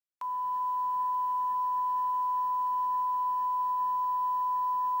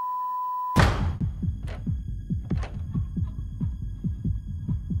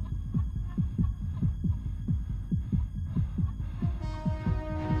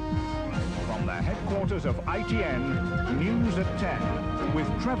headquarters of ITN, News at 10, with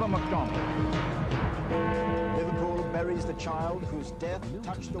Trevor McDonald. Liverpool buries the child whose death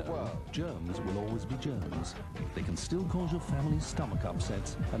touched the world. Germs will always be germs. They can still cause your family's stomach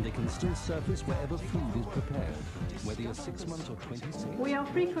upsets, and they can still surface wherever food is prepared, whether you're 6 months or 26. We are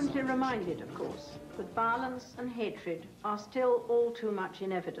frequently reminded, of course, that violence and hatred are still all too much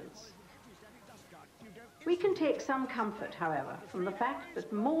in evidence. We can take some comfort, however, from the fact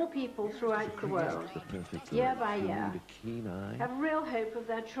that more people throughout the world, year by year, have real hope of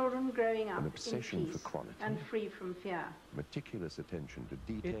their children growing up in peace and free from fear. Meticulous attention to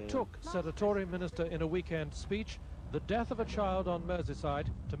detail. It took, said a Tory minister in a weekend speech, the death of a child on Merseyside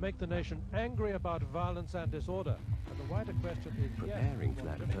to make the nation angry about violence and disorder. And the wider question is... Preparing for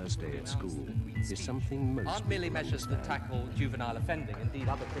that first day at school is something most aren't merely measures that tackle juvenile offending, indeed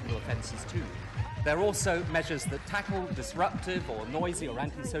other criminal offences too. They're also measures that tackle disruptive or noisy or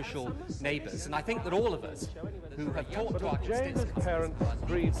antisocial neighbours. And I think that all of us who have talked to our Jane's parents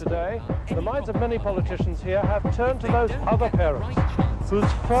grieve today. The minds of many politicians here have turned to those other parents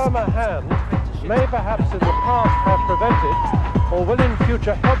whose firmer hand may perhaps in the past have prevented or will in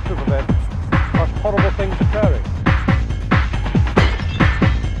future help to prevent such horrible things occurring.